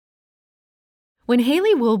When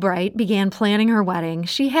Haley Woolbright began planning her wedding,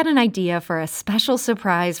 she had an idea for a special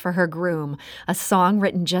surprise for her groom, a song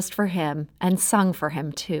written just for him and sung for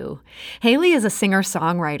him, too. Haley is a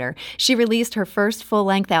singer-songwriter. She released her first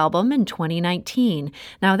full-length album in 2019.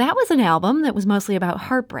 Now, that was an album that was mostly about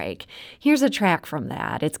heartbreak. Here's a track from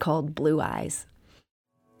that. It's called Blue Eyes.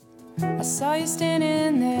 I saw you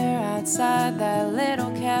standing there outside that little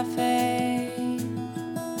cafe.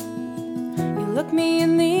 You looked me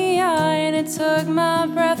in the eye and it took my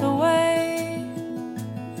breath away.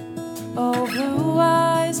 Oh, blue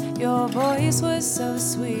eyes, your voice was so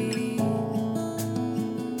sweet.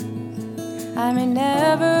 I may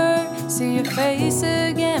never see your face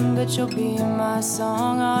again, but you'll be my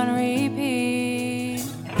song on repeat.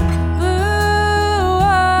 Blue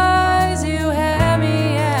eyes, you had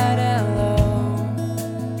me at hello.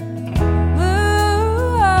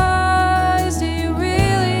 Blue eyes, do you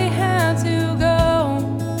really have to go?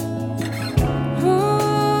 Blue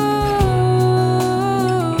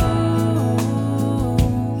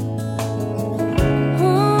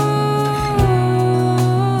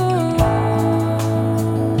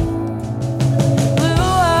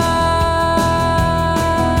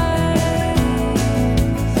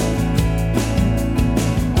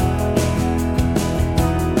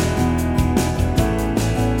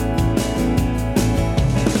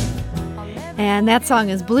And that song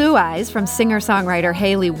is Blue Eyes from singer-songwriter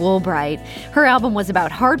Haley Woolbright. Her album was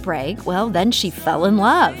about heartbreak. Well, then she fell in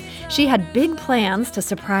love. She had big plans to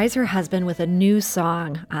surprise her husband with a new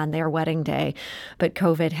song on their wedding day, but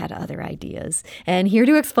COVID had other ideas. And here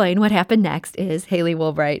to explain what happened next is Haley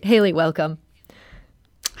Woolbright. Haley, welcome.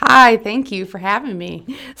 Hi, thank you for having me.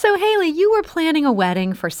 So, Haley, you were planning a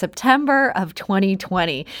wedding for September of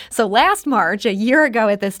 2020. So last March, a year ago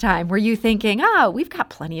at this time, were you thinking, oh, we've got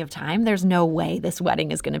plenty of time. There's no way this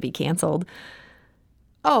wedding is going to be canceled?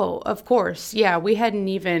 Oh, of course. Yeah, we hadn't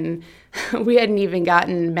even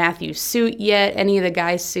gotten Matthew's suit yet, any of the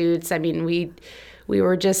guys' suits. I mean, we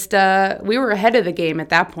were just we were ahead of the game at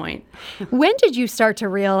that point. When did you start to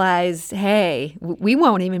realize, hey, we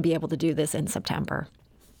won't even be able to do this in September?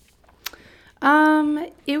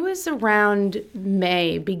 It was around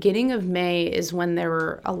May. Beginning of May is when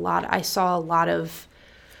I saw a lot of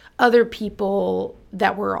other people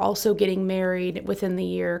that were also getting married within the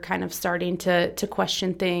year kind of starting to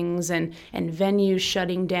question things and venues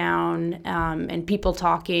shutting down, and people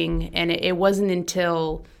talking. And it wasn't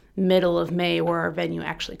until middle of May where our venue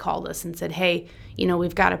actually called us and said, hey,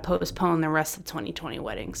 we've got to postpone the rest of 2020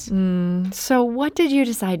 weddings. So what did you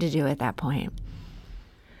decide to do at that point?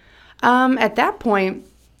 At that point,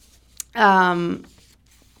 they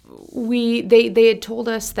had told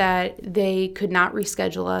us that they could not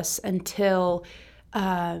reschedule us until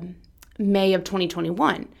May of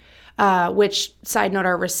 2021. Which, side note,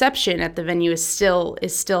 our reception at the venue is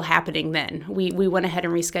still happening then. We went ahead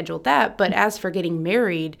and rescheduled that. But as for getting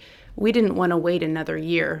married, we didn't want to wait another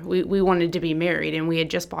year. We wanted to be married, and we had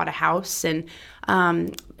just bought a house. And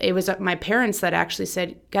it was my parents that actually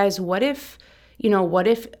said, guys, what if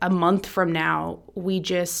a month from now we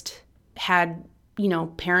just had,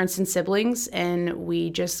 parents and siblings and we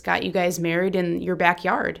just got you guys married in your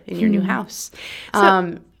backyard in your new house?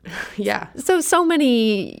 Yeah. So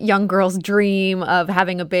many young girls dream of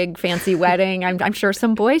having a big fancy wedding. I'm sure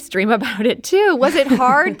some boys dream about it too. Was it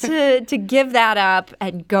hard to give that up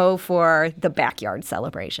and go for the backyard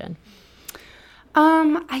celebration?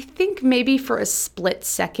 I think maybe for a split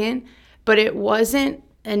second, but it wasn't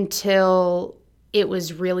until it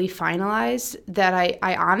was really finalized that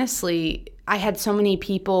I honestly, I had so many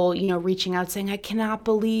people, reaching out saying, I cannot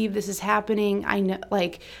believe this is happening. I know,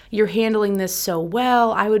 you're handling this so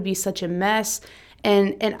well. I would be such a mess.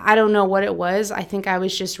 And I don't know what it was. I think I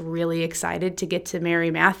was just really excited to get to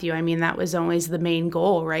marry Matthew. I mean, that was always the main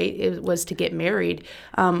goal, right? It was to get married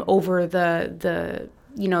over the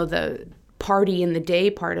party and the day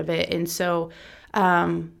part of it. And so,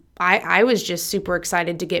 I was just super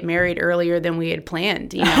excited to get married earlier than we had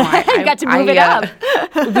planned. I got to move it up.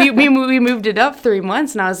 we moved it up 3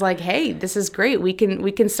 months, and I was like, "Hey, this is great. We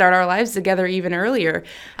can start our lives together even earlier."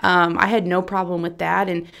 I had no problem with that,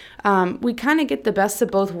 and we kind of get the best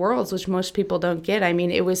of both worlds, which most people don't get. I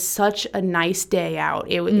mean, it was such a nice day out.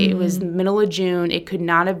 It was the middle of June. It could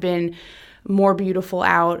not have been more beautiful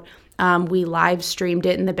out. We live streamed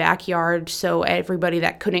it in the backyard, so everybody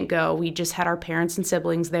that couldn't go, we just had our parents and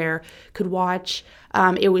siblings there, could watch.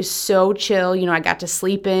 It was so chill. I got to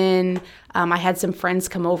sleep in. I had some friends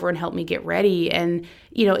come over and help me get ready, and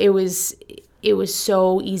it was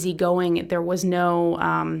so easygoing. There was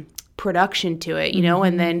no production to it, you know,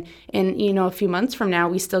 and then a few months from now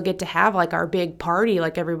we still get to have like our big party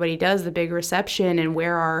like everybody does, the big reception, and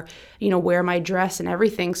wear my dress and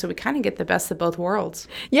everything, so we kind of get the best of both worlds.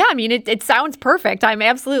 Yeah, I mean, it sounds perfect. I'm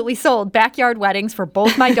absolutely sold. Backyard weddings for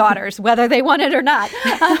both my daughters, whether they want it or not.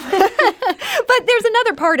 But there's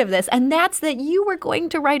another part of this, and that's that you were going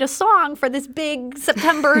to write a song for this big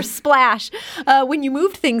September splash. When you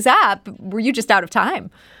moved things up, were you just out of time?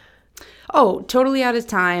 Oh, totally out of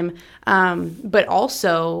time. But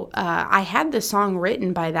also, I had the song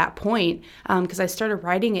written by that point because I started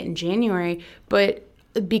writing it in January. But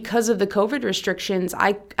because of the COVID restrictions,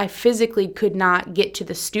 I physically could not get to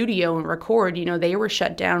the studio and record. You know, they were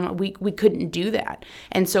shut down. We couldn't do that.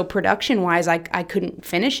 And so production-wise, I couldn't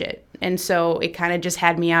finish it. And so it kind of just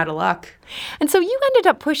had me out of luck. And so you ended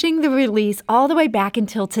up pushing the release all the way back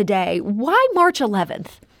until today. Why March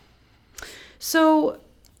 11th? So,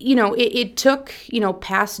 it took,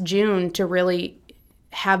 past June to really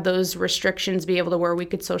have those restrictions be able to where we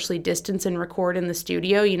could socially distance and record in the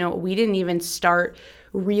studio. We didn't even start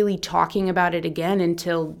really talking about it again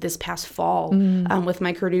until this past fall with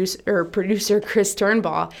my producer Chris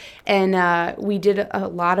Turnbaugh. And we did a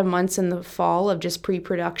lot of months in the fall of just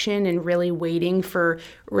pre-production and really waiting for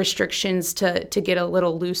restrictions to get a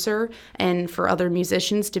little looser and for other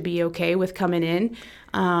musicians to be okay with coming in.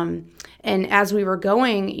 And as we were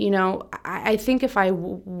going, I think if I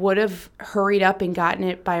would have hurried up and gotten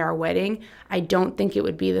it by our wedding, I don't think it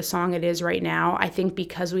would be the song it is right now. I think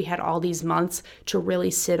because we had all these months to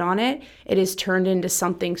really sit on it, it has turned into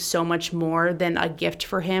something so much more than a gift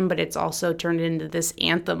for him, but it's also turned into this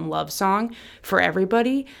anthem love song for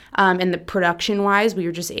everybody. And the production-wise, we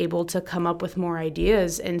were just able to come up with more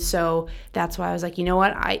ideas. And so that's why I was like, you know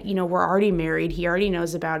what? We're already married. He already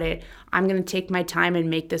knows about it. I'm going to take my time and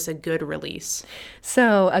make this a good release.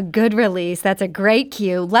 So a good release. That's a great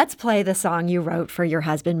cue. Let's play the song you wrote for your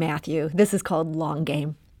husband, Matthew. This is called Long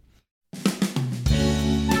Game.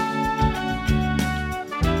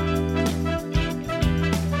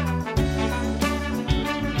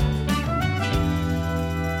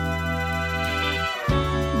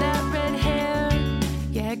 That red hair,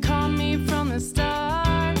 you had called me from the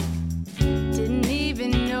start. Didn't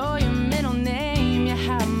even know your middle name, you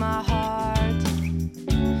had my heart.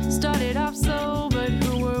 Started off slow, but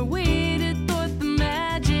who were we to thwart the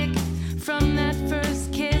magic? From that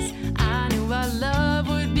first kiss, I knew our love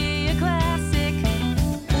would be a classic.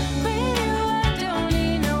 We knew I don't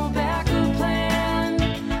need no backup plan.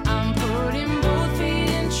 I'm putting both feet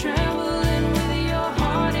in, trembling with your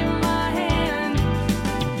heart in my hand.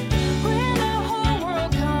 When the whole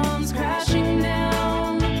world comes crashing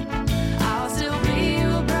down, I'll still be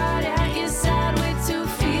your bride at your side with 2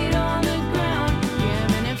 feet on the ground. Yeah,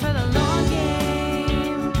 I'm in it for the long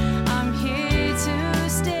game. I'm here to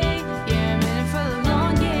stay. Yeah, I'm in it for the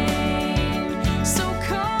long game. So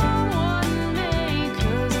come what may,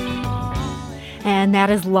 'cause I'm all in. And that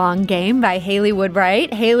is Long Game by Hayley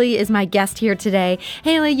Woodwright. Hayley is my guest here today.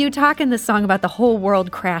 Hayley, you talk in this song about the whole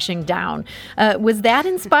world crashing down. Was that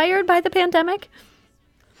inspired by the pandemic?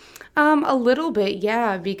 A little bit,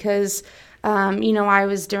 yeah, because, I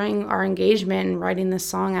was during our engagement and writing this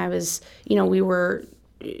song, we were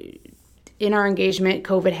in our engagement,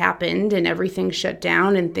 COVID happened and everything shut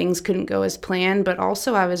down and things couldn't go as planned. But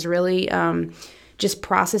also I was really just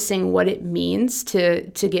processing what it means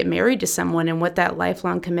to get married to someone and what that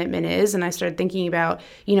lifelong commitment is. And I started thinking about,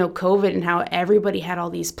 COVID and how everybody had all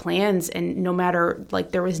these plans and no matter,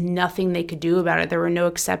 there was nothing they could do about it. There were no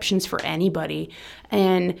exceptions for anybody.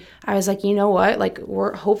 And I was like, you know what?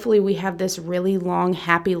 Hopefully we have this really long,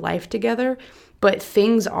 happy life together. But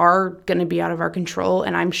things are going to be out of our control,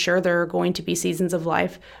 and I'm sure there are going to be seasons of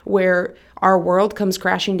life where our world comes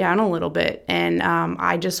crashing down a little bit. And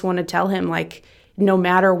I just want to tell him, no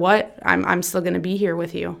matter what, I'm still going to be here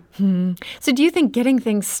with you. So do you think getting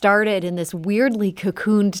things started in this weirdly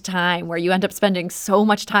cocooned time where you end up spending so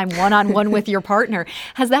much time one-on-one with your partner,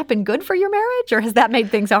 has that been good for your marriage or has that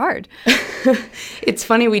made things hard? It's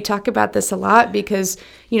funny, we talk about this a lot because,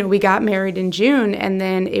 we got married in June and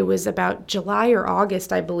then it was about July or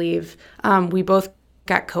August, I believe, we both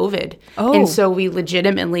got COVID. Oh. And so we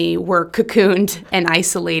legitimately were cocooned and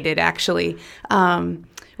isolated, actually.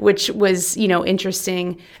 which was,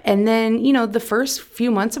 interesting. And then, the first few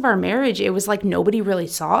months of our marriage, it was like nobody really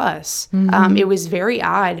saw us. It was very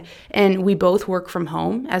odd. And we both work from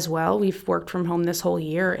home as well. We've worked from home this whole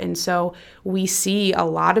year. And so we see a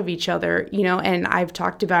lot of each other, and I've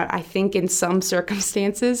talked about, I think in some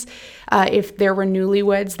circumstances, if there were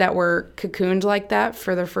newlyweds that were cocooned like that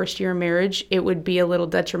for their first year of marriage, it would be a little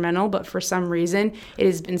detrimental. But for some reason, it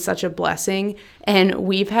has been such a blessing. And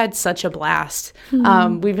we've had such a blast.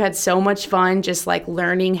 We've had so much fun just like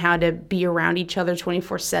learning how to be around each other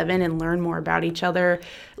 24/7 and learn more about each other,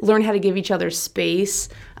 learn how to give each other space.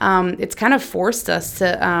 It's kind of forced us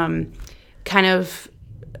to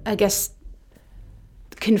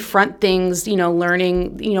confront things,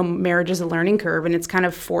 learning, marriage is a learning curve, and it's kind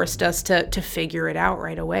of forced us to figure it out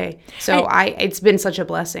right away. So it's been such a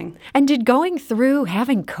blessing. And did going through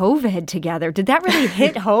having COVID together, did that really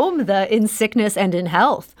hit home in sickness and in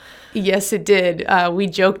health? Yes, it did. We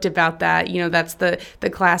joked about that. That's the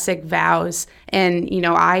classic vows. And,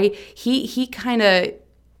 he kind of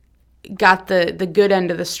got the good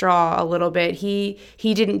end of the straw a little bit. He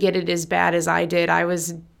didn't get it as bad as I did. I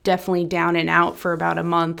was definitely down and out for about a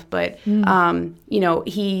month, but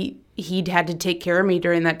he'd had to take care of me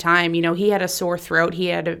during that time. He had a sore throat.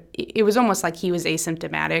 It was almost like he was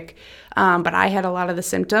asymptomatic, but I had a lot of the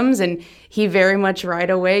symptoms, and he very much right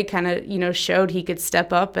away kind of, showed he could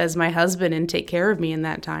step up as my husband and take care of me in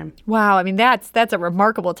that time. Wow. I mean, that's a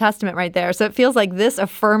remarkable testament right there. So it feels like this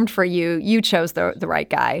affirmed for you, you chose the right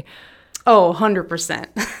guy. Oh, 100%.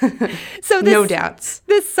 So no doubts.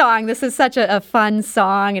 This song, this is such a fun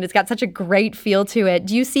song, and it's got such a great feel to it.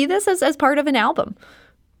 Do you see this as part of an album?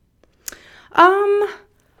 I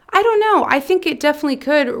don't know. I think it definitely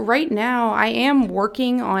could. Right now, I am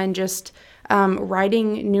working on just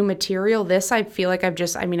writing new material. This, I feel like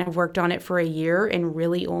I've worked on it for a year and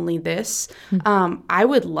really only this. I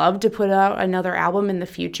would love to put out another album in the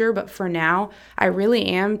future, but for now, I really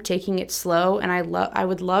am taking it slow, and I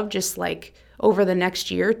would love just like over the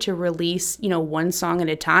next year to release, one song at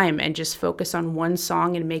a time and just focus on one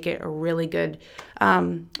song and make it a really good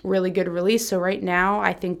release. So right now,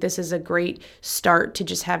 I think this is a great start to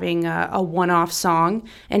just having a one-off song.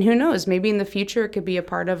 And who knows, maybe in the future, it could be a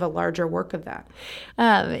part of a larger work of that.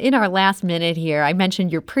 In our last minute here, I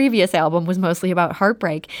mentioned your previous album was mostly about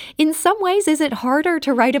heartbreak. In some ways, is it harder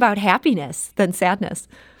to write about happiness than sadness?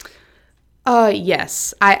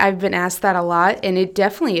 Yes, I've been asked that a lot, and it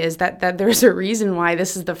definitely is that there's a reason why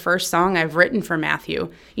this is the first song I've written for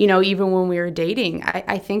Matthew. Even when we were dating,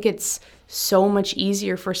 I think it's so much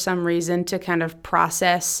easier for some reason to kind of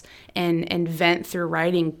process and vent through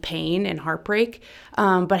writing pain and heartbreak.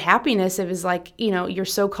 But happiness, it was like, you're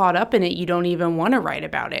so caught up in it, you don't even want to write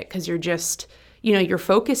about it because you're just, you're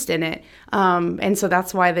focused in it. And so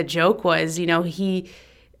that's why the joke was,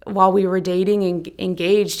 while we were dating and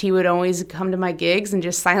engaged, he would always come to my gigs and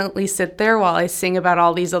just silently sit there while I sing about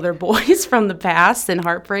all these other boys from the past and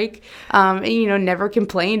heartbreak. And, never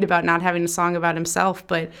complained about not having a song about himself.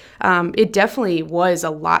 But it definitely was a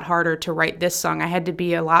lot harder to write this song. I had to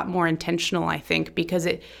be a lot more intentional, I think, because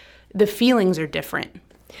the feelings are different.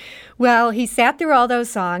 Well, he sat through all those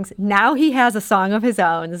songs. Now he has a song of his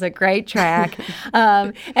own. It's a great track.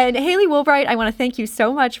 And Haley Wheelbright, I want to thank you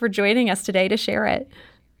so much for joining us today to share it.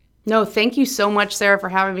 No, thank you so much, Sarah, for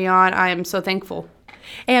having me on. I am so thankful.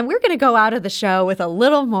 And we're going to go out of the show with a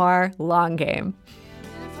little more Long Game.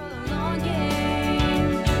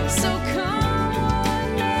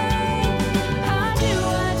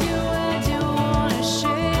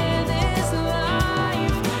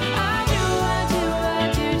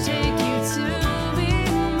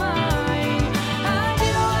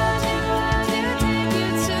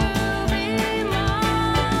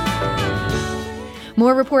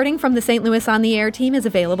 More reporting from the St. Louis on the Air team is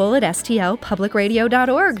available at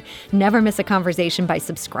stlpublicradio.org. Never miss a conversation by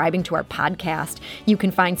subscribing to our podcast. You can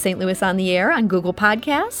find St. Louis on the Air on Google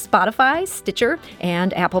Podcasts, Spotify, Stitcher,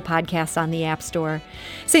 and Apple Podcasts on the App Store.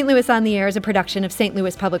 St. Louis on the Air is a production of St.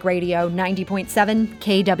 Louis Public Radio 90.7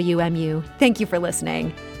 KWMU. Thank you for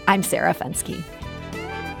listening. I'm Sarah Fenske.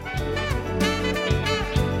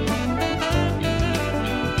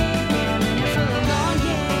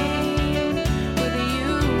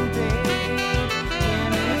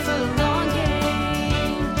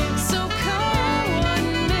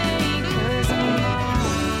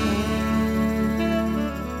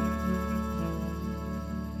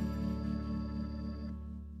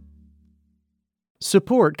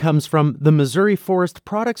 Support comes from the Missouri Forest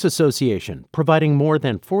Products Association, providing more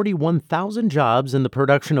than 41,000 jobs in the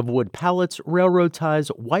production of wood pallets, railroad ties,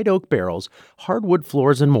 white oak barrels, hardwood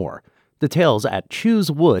floors, and more. Details at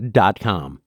choosewood.com.